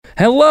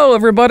Hello,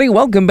 everybody.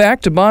 Welcome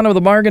back to Bottom of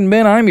the Bargain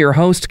Bin. I'm your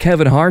host,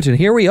 Kevin Hart, and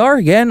here we are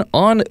again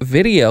on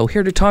video,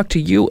 here to talk to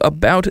you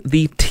about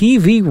the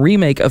TV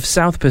remake of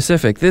South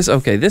Pacific. This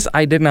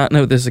I did not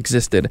know this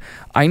existed.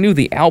 I knew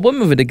the album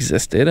of it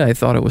existed. I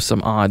thought it was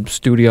some odd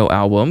studio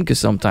album, because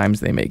sometimes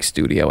they make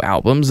studio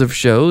albums of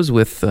shows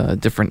with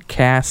different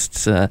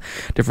casts,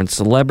 different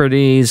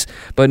celebrities.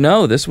 But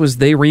no,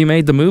 they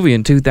remade the movie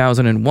in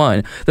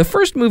 2001. The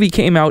first movie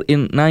came out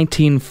in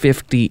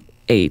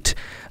 1958.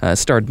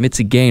 Starred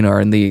Mitzi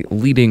Gaynor in the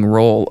leading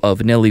role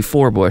of Nellie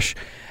Forbush.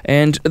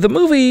 And the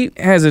movie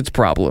has its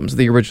problems,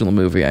 the original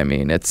movie, I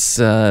mean. It's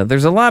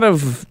there's a lot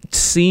of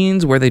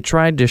scenes where they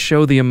tried to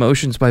show the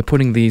emotions by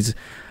putting these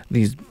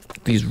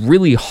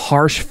really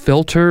harsh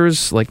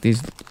filters, like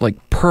these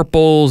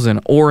purples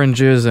and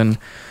oranges, and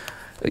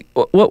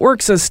what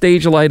works as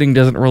stage lighting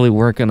doesn't really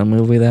work in a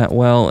movie that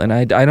well, and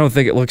I don't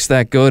think it looks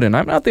that good, and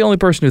I'm not the only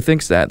person who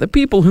thinks that. The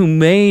people who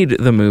made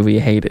the movie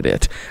hated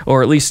it,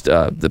 or at least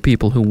the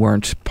people who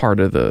weren't part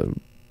of the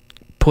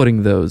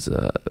putting those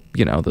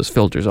those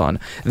filters on.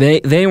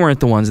 They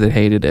weren't the ones that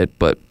hated it,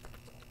 but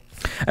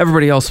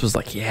everybody else was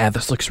like, yeah,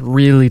 this looks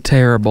really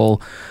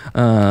terrible.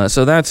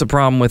 So that's a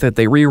problem with it.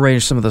 They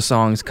rearranged some of the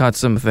songs, cut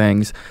some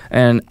things,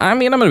 and I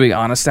mean, I'm going to be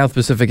honest, South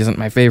Pacific isn't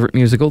my favorite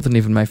musical. It's not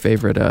even my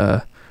favorite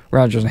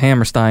Rodgers and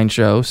Hammerstein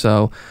show,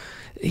 so,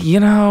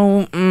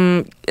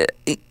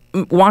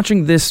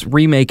 watching this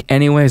remake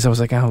anyways, I was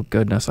like, oh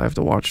goodness, I have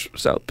to watch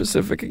South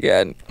Pacific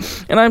again.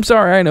 And I'm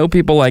sorry, I know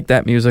people like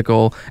that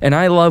musical, and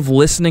I love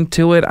listening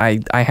to it. I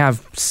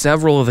have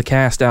several of the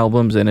cast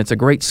albums, and it's a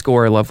great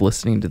score. I love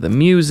listening to the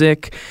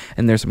music,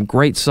 and there's some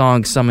great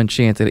songs, Some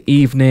Enchanted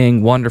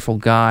Evening, Wonderful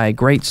Guy,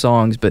 great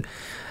songs, but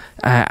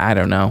I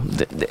don't know.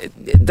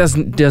 It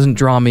doesn't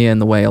draw me in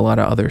the way a lot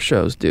of other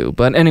shows do.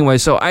 But anyway,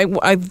 so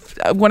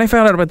when I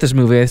found out about this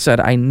movie, I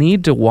said I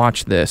need to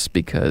watch this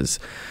because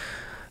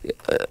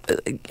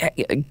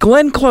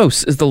Glenn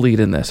Close is the lead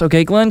in this.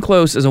 Okay, Glenn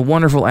Close is a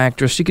wonderful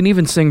actress. She can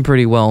even sing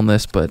pretty well in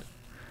this, but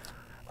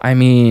I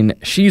mean,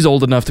 she's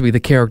old enough to be the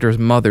character's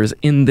mothers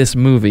in this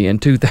movie in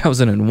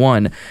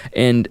 2001.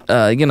 And,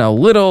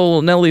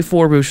 little Nellie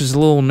Forbush is a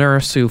little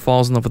nurse who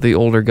falls in love with the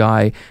older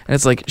guy. And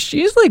it's like,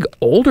 she's,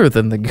 older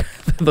than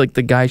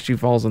the guy she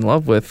falls in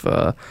love with.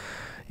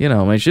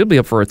 She'll be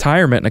up for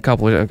retirement in a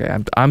couple of... Okay,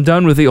 I'm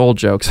done with the old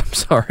jokes. I'm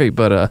sorry,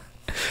 but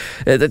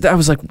I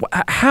was like,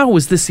 how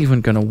is this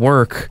even going to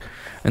work?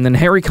 And then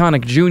Harry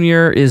Connick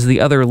Jr. is the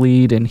other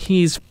lead, and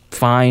he's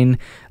fine.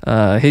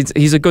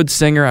 He's a good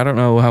singer. I don't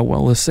know how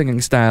well his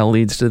singing style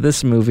leads to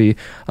this movie,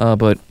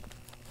 but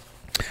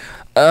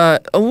a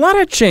lot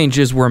of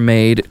changes were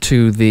made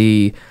to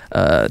the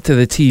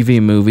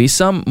TV movie.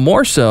 Some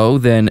more so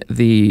than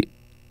the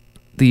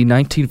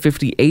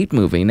 1958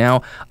 movie.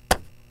 Now,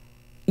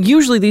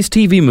 usually these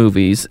TV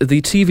movies,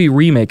 the TV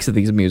remakes of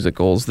these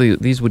musicals,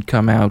 these would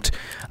come out,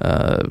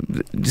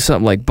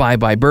 something like Bye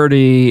Bye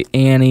Birdie,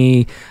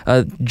 Annie,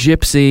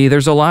 Gypsy.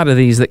 There's a lot of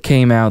these that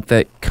came out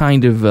that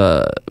kind of,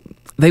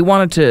 they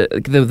wanted to,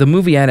 the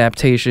movie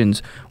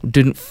adaptations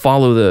didn't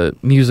follow the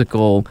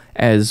musical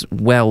as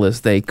well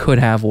as they could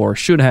have or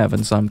should have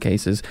in some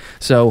cases.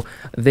 So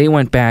they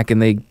went back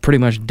and they pretty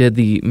much did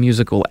the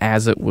musical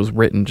as it was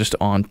written, just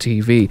on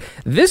TV.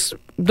 This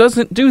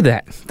doesn't do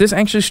that. This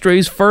actually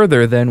strays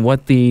further than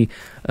what the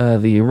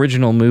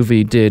original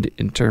movie did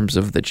in terms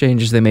of the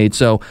changes they made.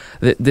 So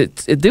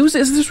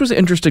this was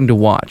interesting to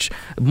watch.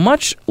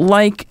 Much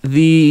like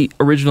the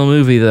original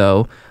movie,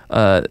 though,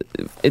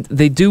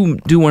 they do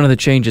one of the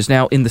changes.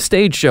 Now, in the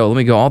stage show, let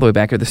me go all the way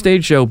back here. The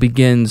stage show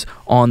begins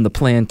on the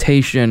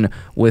plantation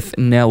with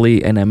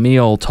Nellie and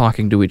Emil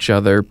talking to each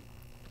other,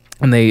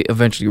 and they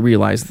eventually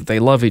realize that they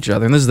love each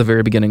other. And this is the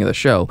very beginning of the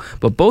show.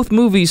 But both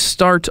movies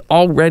start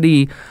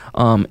already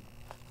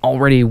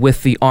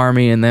with the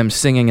army and them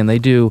singing, and they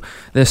do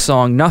this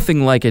song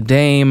 "Nothing Like a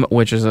Dame,"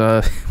 which is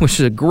a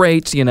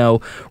great,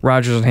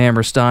 Rodgers and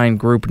Hammerstein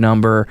group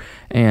number,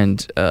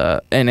 and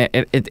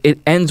it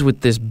ends with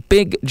this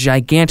big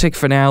gigantic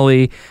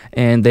finale,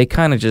 and they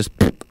kind of just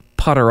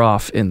putter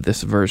off in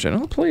this version.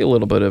 I'll play a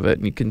little bit of it,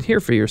 and you can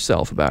hear for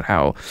yourself about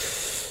how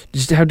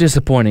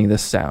disappointing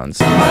this sounds.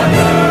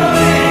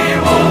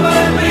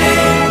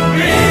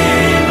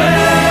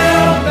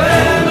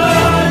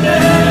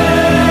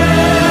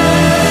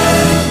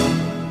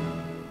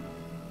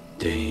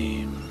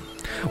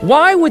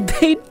 Why would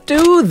they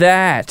do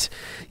that?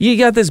 You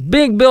got this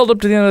big build up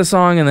to the end of the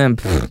song and then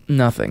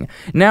nothing.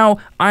 Now,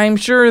 I'm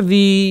sure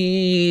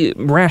the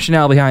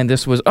rationale behind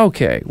this was,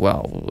 okay,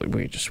 well,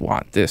 we just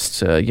want this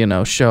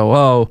to,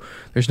 show,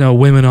 there's no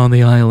women on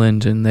the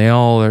island and they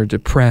all are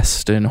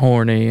depressed and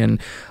horny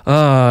and,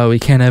 we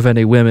can't have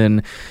any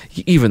women,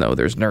 even though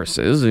there's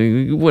nurses,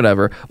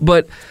 whatever.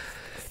 But,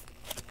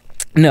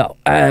 no,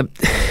 I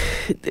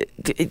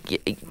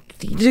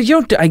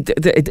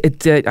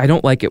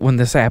don't like it when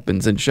this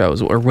happens in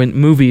shows or when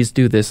movies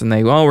do this and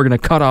we're going to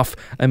cut off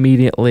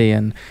immediately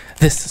and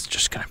this is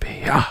just going to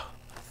be,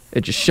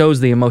 it just shows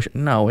the emotion.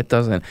 No, it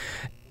doesn't.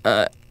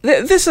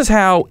 This is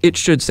how it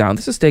should sound.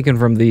 This is taken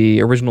from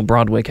the original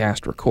Broadway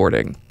cast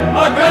recording. A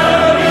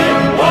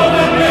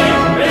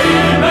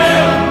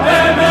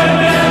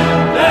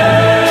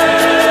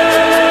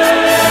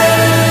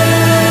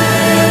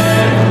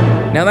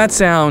that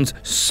sounds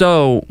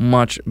so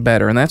much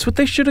better, and that's what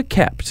they should have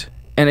kept.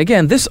 And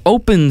again, this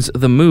opens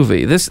the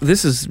movie. This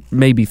is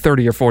maybe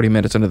 30 or 40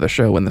 minutes into the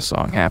show when the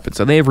song happens.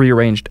 So they've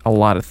rearranged a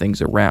lot of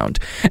things around.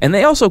 And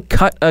they also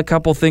cut a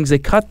couple things. They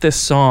cut this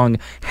song,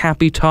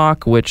 Happy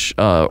Talk, which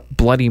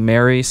Bloody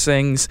Mary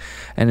sings.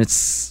 And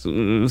it's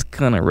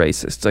kind of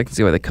racist. I can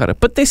see why they cut it.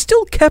 But they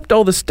still kept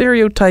all the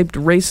stereotyped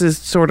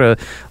racist sort of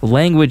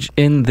language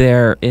in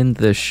there in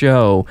the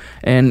show.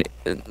 And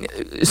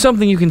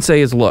something you can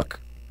say is, look,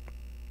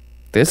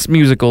 this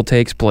musical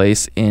takes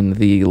place in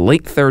the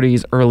late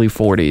 30s, early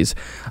 40s.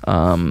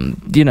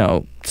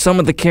 Some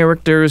of the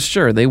characters,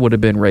 sure, they would have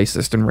been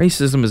racist, and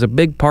racism is a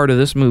big part of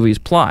this movie's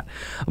plot.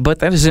 But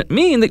that doesn't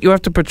mean that you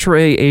have to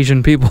portray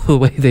Asian people the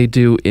way they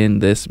do in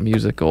this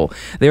musical.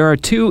 There are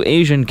two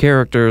Asian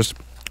characters.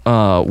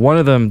 One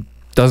of them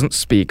doesn't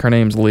speak. Her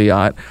name's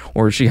Liat,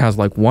 or she has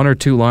like one or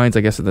two lines,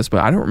 I guess, in this,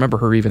 but I don't remember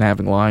her even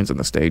having lines in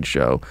the stage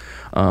show.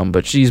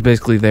 But she's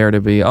basically there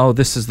to be,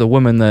 this is the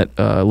woman that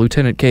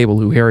Lieutenant Cable,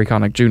 who Harry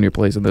Connick Jr.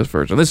 plays in this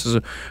version. This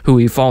is who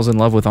he falls in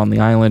love with on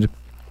the island,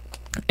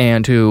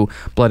 and who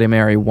Bloody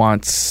Mary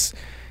wants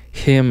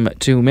him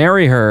to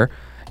marry her.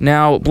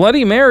 Now,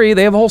 Bloody Mary,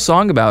 they have a whole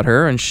song about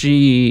her, and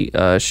she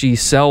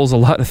sells a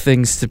lot of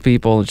things to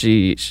people.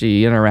 She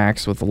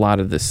interacts with a lot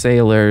of the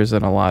sailors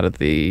and a lot of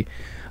the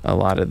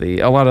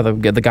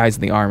guys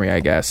in the army, I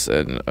guess,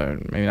 and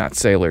maybe not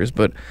sailors,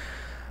 but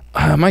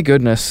my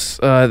goodness,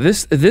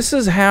 this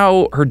is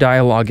how her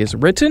dialogue is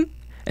written,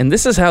 and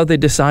this is how they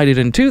decided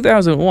in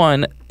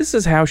 2001. This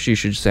is how she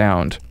should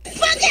sound.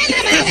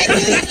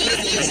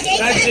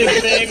 That's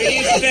it, baby.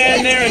 You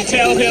stand there and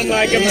tell him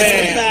like a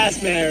man.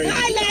 Fast, Mary. I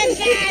learned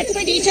fast,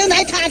 but you do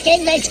not talk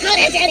English good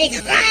as any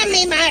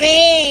crummy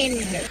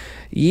marine.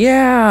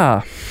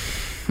 Yeah.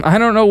 I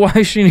don't know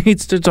why she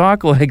needs to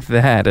talk like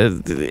that.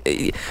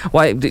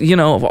 Why,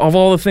 of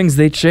all the things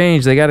they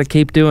changed, they got to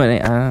keep doing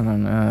it. I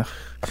don't know.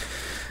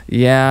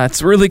 Yeah,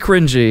 it's really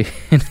cringy.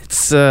 And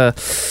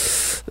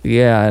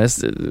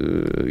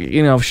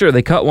sure,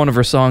 they cut one of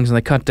her songs and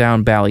they cut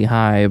down Bally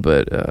High,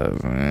 but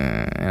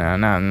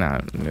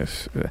not.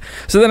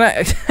 So then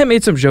I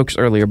made some jokes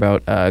earlier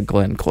about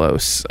Glenn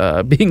Close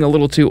being a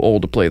little too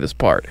old to play this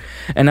part,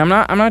 and I'm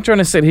not trying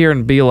to sit here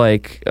and be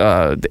like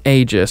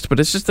ageist, but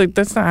it's just like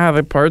that's not how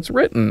the part's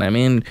written. I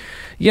mean,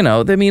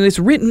 it's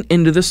written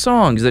into the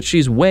songs that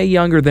she's way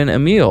younger than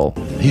Emil.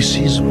 This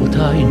is what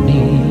I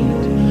need.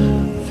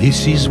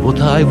 This is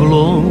what I've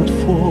longed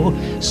for,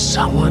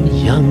 someone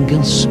young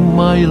and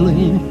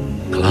smiling,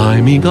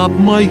 climbing up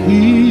my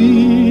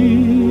hill.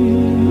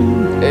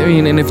 I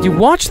mean, and if you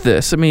watch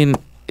this, Glenn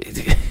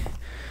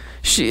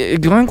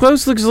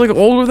Close looks like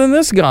older than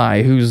this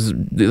guy, who's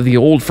the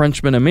old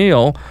Frenchman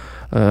Emil.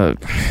 I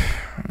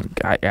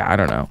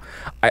don't know.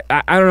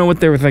 I don't know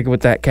what they were thinking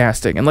with that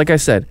casting. And like I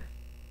said,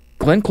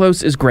 Glenn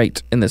Close is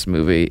great in this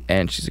movie,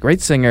 and she's a great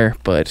singer,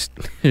 but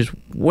she's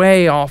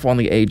way off on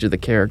the age of the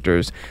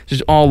characters.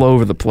 She's all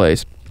over the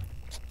place.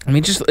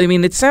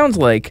 It sounds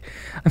like,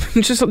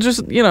 just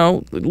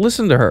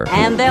listen to her.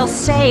 And they'll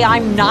say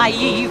I'm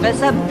naive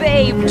as a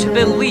babe to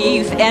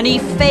believe any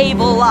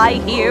fable I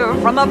hear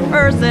from a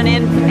person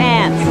in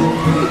pants.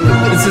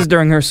 This is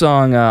during her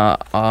song,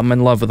 I'm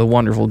in Love with a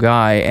Wonderful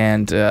Guy,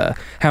 and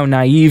how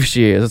naive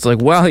she is. It's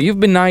like, well, you've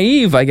been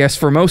naive, I guess,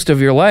 for most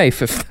of your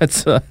life, if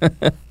that's...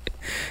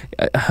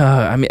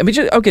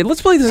 okay,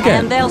 let's play this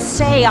again. And they'll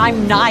say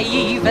I'm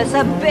naive as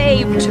a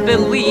babe to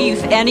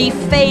believe any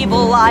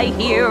fable I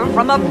hear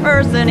from a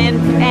person in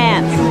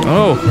pants.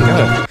 Oh,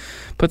 gotta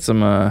put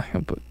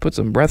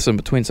some breaths in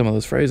between some of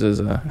those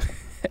phrases.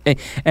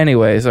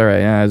 Anyways, all right,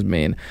 that was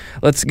mean.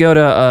 Let's go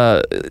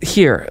to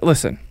here.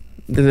 Listen,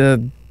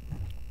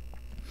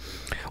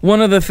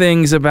 one of the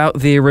things about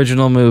the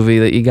original movie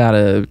that you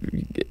gotta...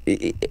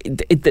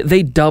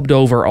 they dubbed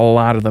over a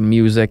lot of the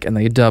music, and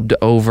they dubbed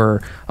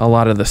over a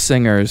lot of the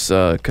singers,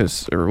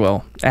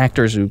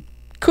 actors who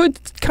could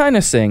kind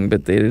of sing,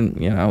 but they didn't,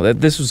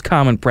 this was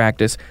common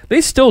practice.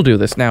 They still do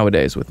this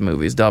nowadays with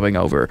movies, dubbing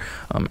over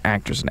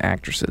actors and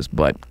actresses,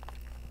 but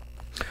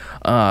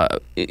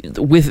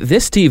with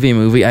this TV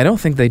movie, I don't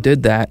think they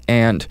did that,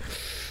 and...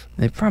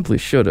 They probably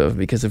should have,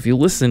 because if you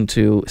listen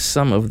to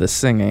some of the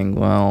singing,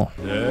 well...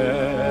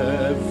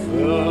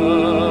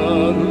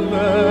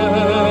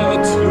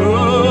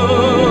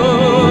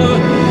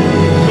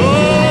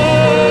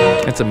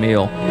 It's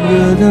Emil.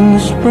 In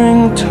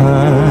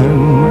springtime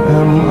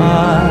am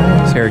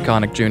I. It's Harry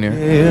Connick Jr.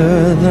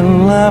 Higher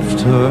than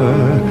laughter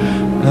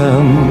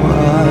am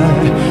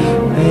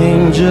I.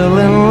 Angel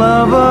and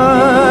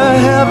lover,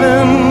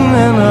 heaven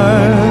and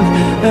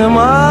earth am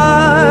I.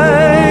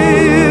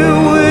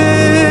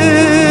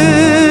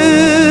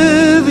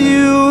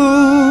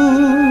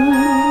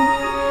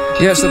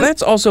 Yeah, so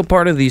that's also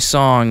part of the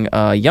song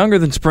Younger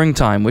Than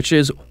Springtime, which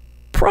is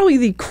probably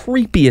the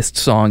creepiest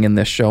song in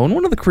this show, and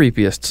one of the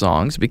creepiest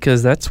songs,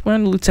 because that's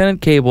when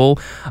Lieutenant Cable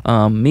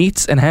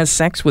meets and has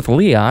sex with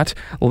Liat.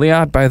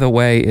 Liat, by the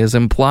way, is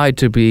implied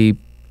to be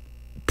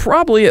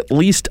probably at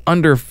least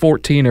under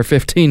 14 or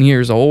 15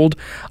 years old,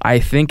 I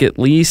think at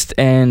least.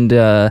 And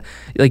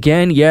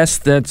again, yes,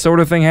 that sort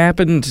of thing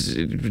happened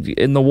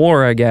in the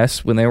war, I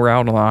guess, when they were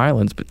out on the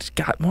islands. But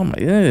God, oh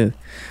my,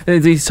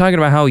 he's talking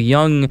about how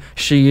young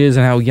she is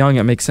and how young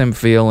it makes him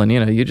feel. And,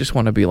 you just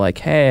want to be like,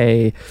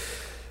 hey,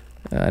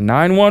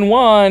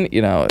 911,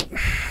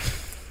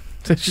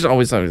 it's just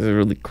always a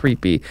really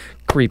creepy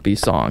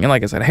song. And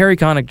like I said, Harry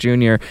Connick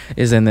Jr.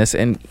 is in this,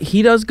 and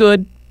he does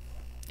good.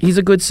 He's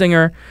a good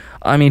singer.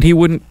 I mean, he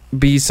wouldn't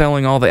be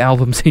selling all the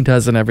albums he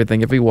does and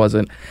everything if he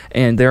wasn't.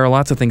 And there are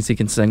lots of things he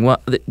can sing.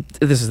 Well,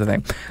 this is the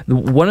thing.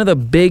 One of the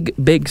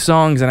big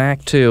songs in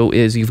Act 2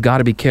 is You've Got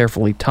to Be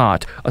Carefully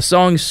Taught, a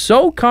song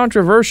so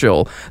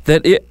controversial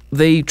that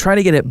they try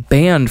to get it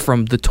banned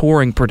from the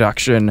touring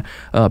production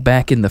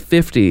back in the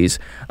 50s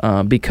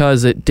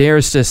because it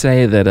dares to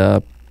say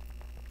that,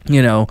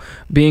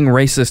 being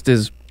racist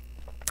is...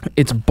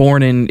 It's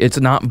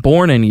not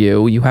born in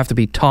you. You have to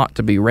be taught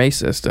to be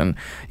racist. And,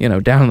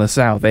 down in the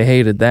South, they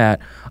hated that.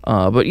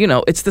 But,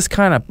 it's this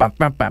kind of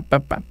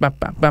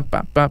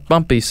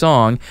bumpy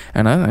song.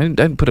 And I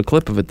didn't put a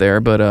clip of it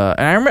there. But and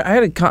I remember I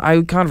had a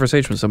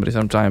conversation with somebody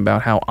sometime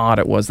about how odd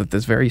it was that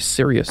this very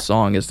serious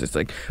song is just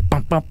like,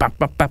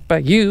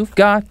 you've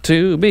got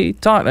to be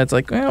taught. And it's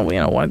like,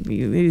 well, what?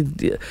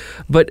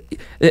 But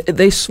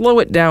they slow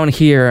it down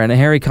here, and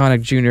Harry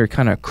Connick Jr.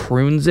 kind of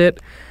croons it.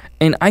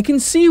 And I can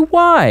see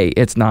why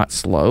it's not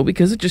slow,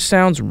 because it just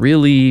sounds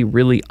really,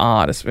 really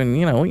odd. And,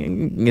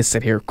 you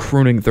sit here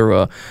crooning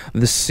through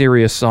this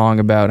serious song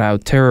about how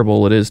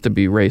terrible it is to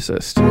be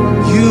racist.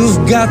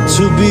 You've got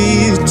to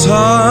be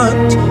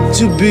taught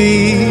to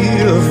be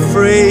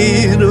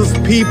afraid of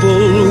people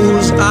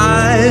whose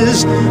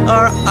eyes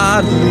are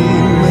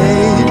oddly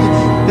made,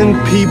 and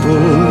people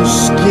whose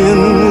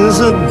skin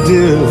is a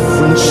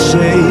different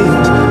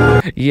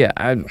shade.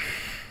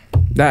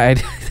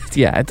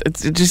 Yeah,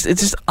 it's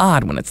just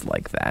odd when it's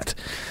like that.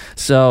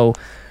 So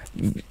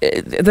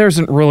there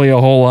isn't really a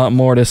whole lot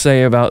more to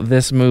say about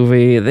this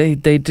movie.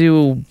 They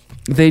do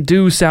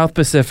South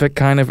Pacific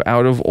kind of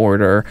out of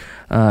order.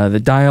 The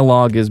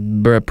dialogue is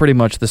pretty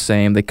much the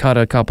same. They cut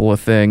a couple of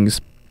things.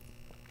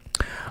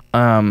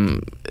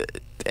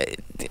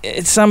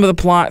 Some of the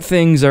plot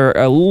things are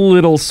a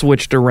little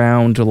switched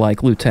around, to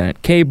like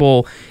Lieutenant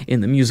Cable in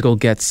the musical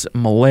gets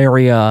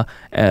malaria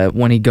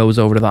when he goes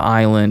over to the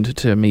island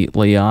to meet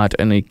Liat,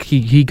 and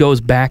he goes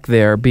back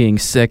there being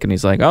sick, and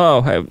he's like,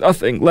 oh, I have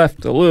nothing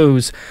left to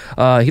lose.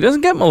 He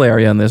doesn't get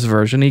malaria in this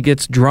version. He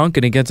gets drunk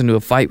and he gets into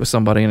a fight with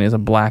somebody and he has a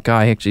black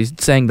eye. He actually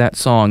sang that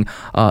song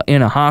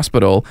in a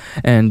hospital,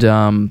 and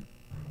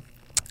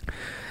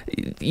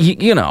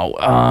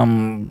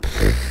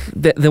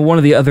one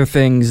of the other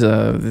things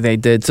they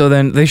did, so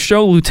then they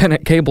show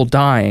Lieutenant Cable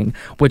dying,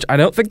 which I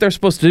don't think they're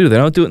supposed to do. They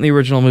don't do it in the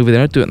original movie. They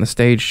don't do it in the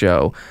stage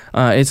show.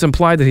 It's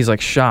implied that he's like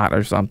shot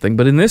or something,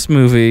 but in this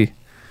movie,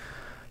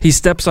 he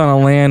steps on a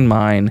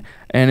landmine,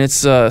 and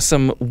it's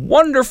some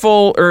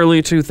wonderful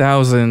early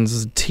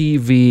 2000s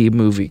TV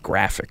movie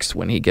graphics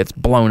when he gets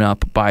blown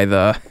up by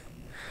the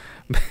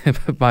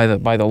by the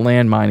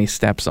landmine he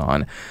steps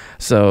on.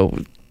 So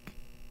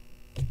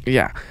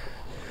yeah.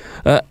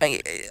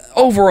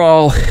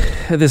 Overall,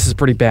 this is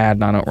pretty bad,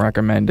 and I don't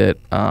recommend it.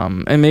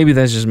 And maybe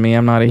that's just me.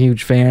 I'm not a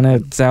huge fan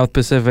of South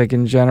Pacific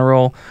in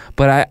general.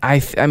 But I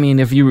mean,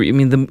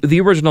 the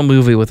original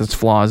movie with its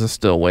flaws is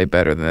still way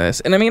better than this.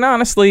 And I mean,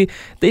 honestly,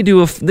 they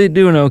do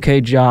an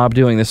okay job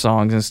doing the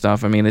songs and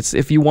stuff. I mean, it's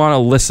if you want to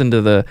listen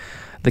to the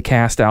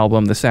cast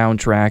album, the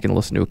soundtrack, and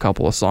listen to a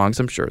couple of songs,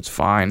 I'm sure it's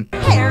fine.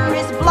 Hair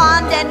is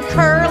blonde and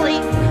curly.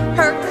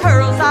 Her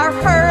curls are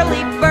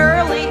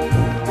hurly-burly.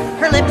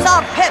 Her lips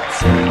are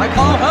pips. I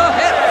call her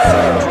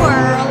hips.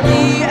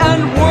 Twirly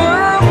and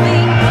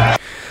whirly.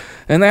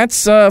 And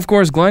that's, of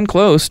course, Glenn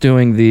Close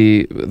doing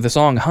the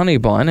song Honey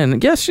Bun.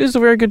 And yes, she does a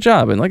very good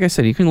job. And like I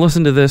said, you can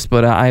listen to this,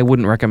 but I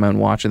wouldn't recommend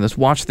watching this.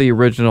 Watch the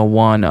original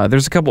one.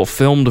 There's a couple of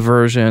filmed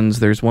versions.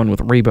 There's one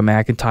with Reba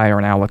McEntire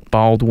and Alec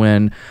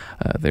Baldwin.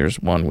 There's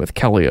one with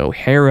Kelly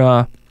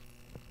O'Hara.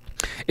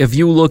 If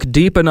you look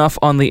deep enough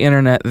on the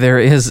internet, there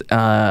is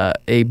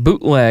a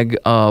bootleg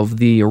of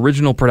the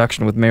original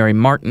production with Mary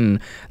Martin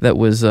that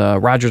was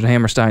Rodgers and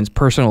Hammerstein's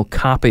personal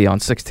copy on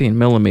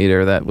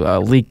 16mm that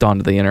leaked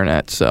onto the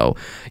internet. So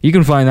you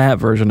can find that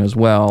version as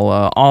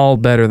well, all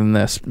better than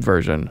this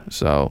version.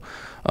 So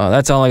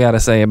that's all I got to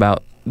say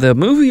about the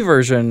movie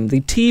version, the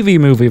TV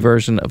movie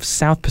version of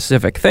South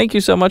Pacific. Thank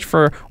you so much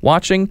for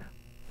watching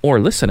or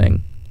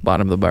listening.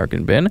 Bottom of the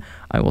bargain bin.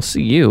 I will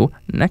see you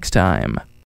next time.